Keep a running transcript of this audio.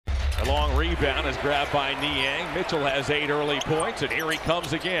long rebound is grabbed by Niang. Mitchell has 8 early points, and here he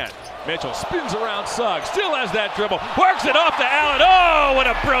comes again. Mitchell spins around Suggs, still has that dribble, works it off to Allen. Oh, what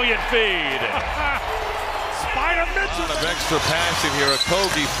a brilliant feed. Spider Mitchell. A lot of extra passing here.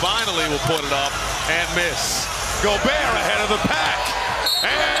 Okogie finally will put it up and miss. Gobert ahead of the pack.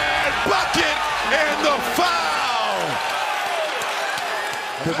 And bucket and the foul.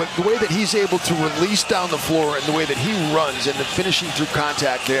 But the way that he's able to release down the floor and the way that he runs and the finishing through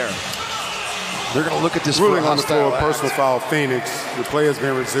contact there, they're going to look at this ruling on the floor, act. personal foul, Phoenix. The play has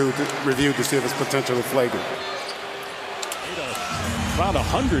been reviewed to see if it's potentially flagrant. Around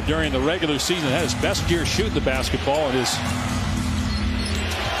 100 during the regular season. Had his best year shooting the basketball in his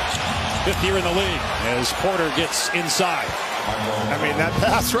 5th year in the league as Porter gets inside. I mean, that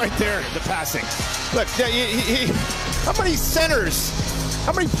pass right there, the passing. Look, how many centers,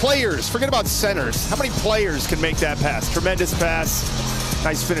 how many players, forget about centers, how many players can make that pass? Tremendous pass.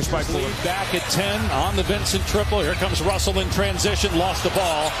 Nice finish by Porter. Back at 10 on the Vincent triple. Here comes Russell in transition, lost the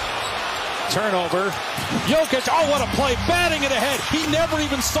ball. Turnover. Jokic, oh, what a play, batting it ahead. He never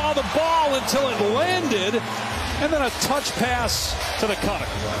even saw the ball until it landed. And then a touch pass to the cutter.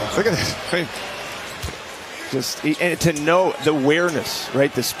 Look at this. And to know the awareness,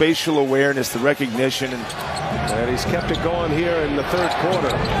 right? The spatial awareness, the recognition. And he's kept it going here in the 3rd quarter.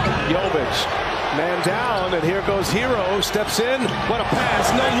 Jovic, man down, and here goes Hero, steps in. What a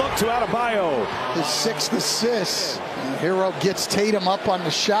pass, no look to Adebayo. His 6th assist. And Hero gets Tatum up on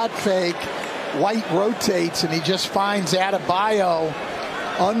the shot fake. White rotates, and he just finds Adebayo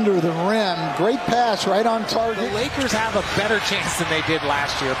under the rim. Great pass right on target. The Lakers have a better chance than they did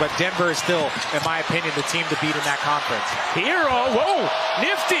last year, but Denver is still, in my opinion, the team to beat in that conference. Hero, whoa,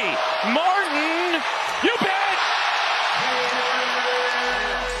 nifty. Martin, you bet.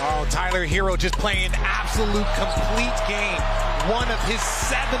 Oh, Tyler Hero just playing an absolute complete game. One of his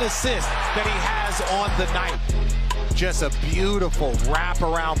 7 assists that he has on the night. Just a beautiful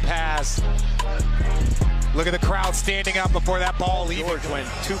wraparound pass. Look at the crowd standing up before that ball leaving. George went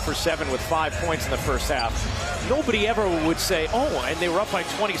 2 for 7 with 5 points in the first half. Nobody ever would say, oh, and they were up by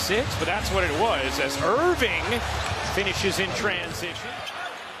 26, but that's what it was as Irving finishes in transition.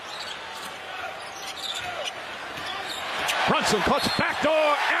 Brunson cuts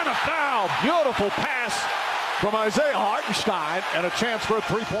backdoor and a foul. Beautiful pass from Isaiah Hartenstein and a chance for a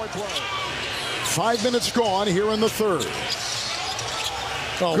 3-point play. 5 minutes gone here in the 3rd.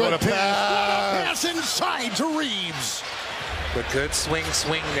 Oh, what a pass inside to Reeves. The good swing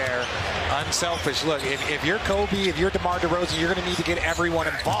there. Unselfish. Look, if you're Kobe, if you're DeMar DeRozan, you're going to need to get everyone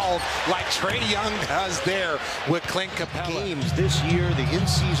involved like Trae Young does there with Clint Capella. Games this year, the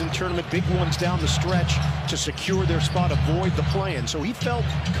in-season tournament, big ones down the stretch to secure their spot, avoid the play-in. So he felt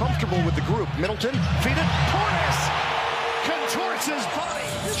comfortable with the group. Middleton, feed it. Portis contorts his body.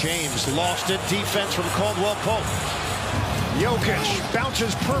 James lost it. Defense from Caldwell Pope. Jokic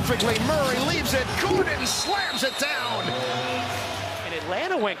bounces perfectly. Murray leaves it. Gordon slams it down. And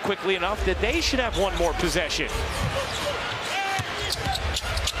Atlanta went quickly enough that they should have one more possession.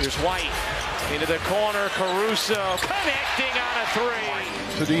 Here's White into the corner. Caruso connecting on a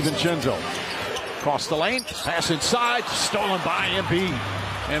 3. To DiVincenzo. Across the lane. Pass inside. Stolen by Embiid.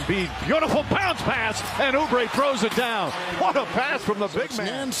 Embiid, beautiful bounce pass, and Oubre throws it down. What a pass from the big man.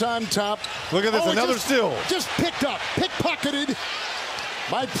 Hands on top. Look at this, another steal. Just picked up, pickpocketed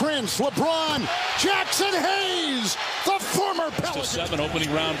by Prince, LeBron, Jackson Hayes, the former Pelican. 7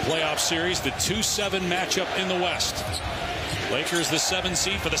 opening round playoff series, the 2-7 matchup in the West. Lakers the 7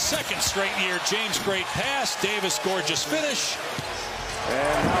 seed for the 2nd straight year. James, great pass. Davis, gorgeous finish.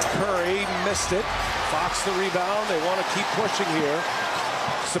 And now Curry missed it. Fox the rebound. They want to keep pushing here.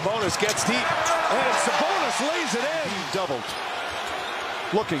 Sabonis gets deep, and Sabonis lays it in. He doubled.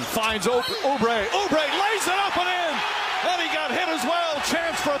 Looking, finds Oubre. Oubre lays it up and in, and he got hit as well.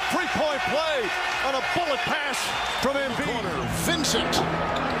 Chance for a 3-point play on a bullet pass from Embiid. Vincent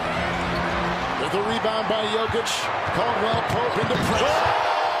with a rebound by Jokic. Caldwell Pope into pressure.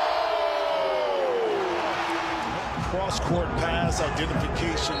 Cross-court pass,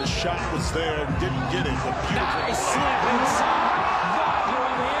 identification. The shot was there, didn't get it. But beautiful. Nice slap inside.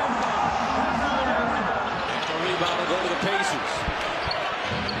 Rebound will go to the Pacers.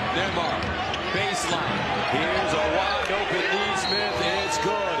 Nembhard, baseline. Here's a wide open Neesmith. It's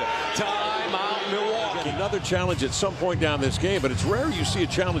good. Timeout, Milwaukee. Another challenge at some point down this game, but it's rare you see a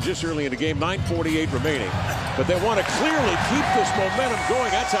challenge this early in the game. 9:48 remaining. But they want to clearly keep this momentum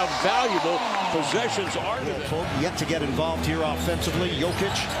going. That's how valuable possessions are to them. Yet to get involved here offensively.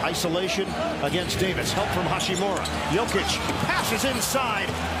 Jokic, isolation against Davis. Help from Hashimura. Jokic passes inside,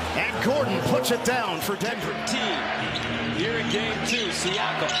 and Gordon puts it down for Denver. Here in game 2,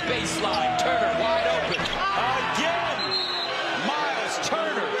 Siakam, baseline, Turner wide open. Again, Miles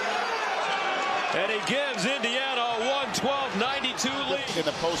Turner. And he gives Indiana a 112-92 lead. In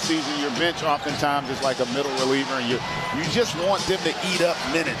the postseason, your bench oftentimes is like a middle reliever, and you just want them to eat up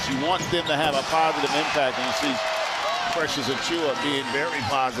minutes. You want them to have a positive impact, and you see Precious Achiuwa being very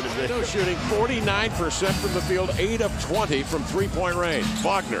positive. Still shooting 49% from the field, 8 of 20 from three-point range.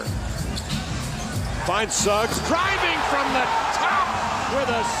 Wagner finds Suggs, driving from the top with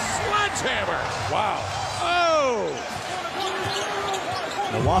a sledgehammer. Wow. Oh!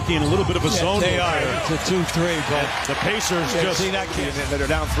 Milwaukee in a little bit of a zone. They are. It's a 2-3, but the Pacers just see that kid. They're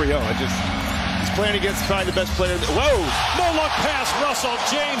down 3-0. He's playing against probably the best player. Whoa! no look past Russell.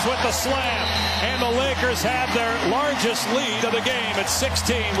 James with the slam, and the Lakers have their largest lead of the game at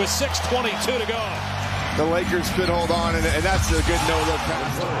 16 with 6:22 to go. The Lakers could hold on, and that's a good no-look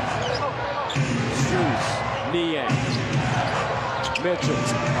pass. Niang. Mitchell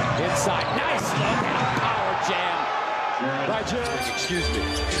inside. Nice look and a power jam. Excuse me.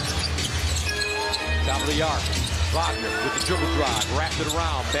 Top of the arc. Wagner with the dribble drive. Wrapped it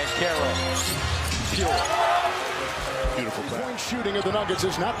around. Banchero. Pure. Beautiful point shooting of the Nuggets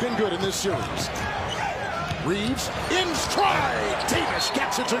has not been good in this series. Reeves in stride. Davis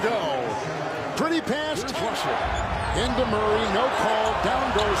gets it to go. Pretty pass. Crusher. Into Murray. No call. Down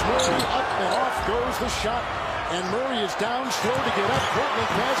goes Murray. Up and off goes the shot. And Murray is down. Slow to get up.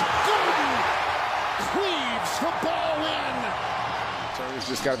 Portland pass. Gordon cleaves the ball in. So he's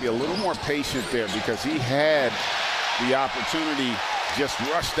just got to be a little more patient there because he had the opportunity, just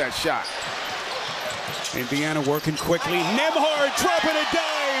rush that shot. Indiana working quickly. Nembhard dropping a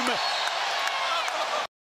dime.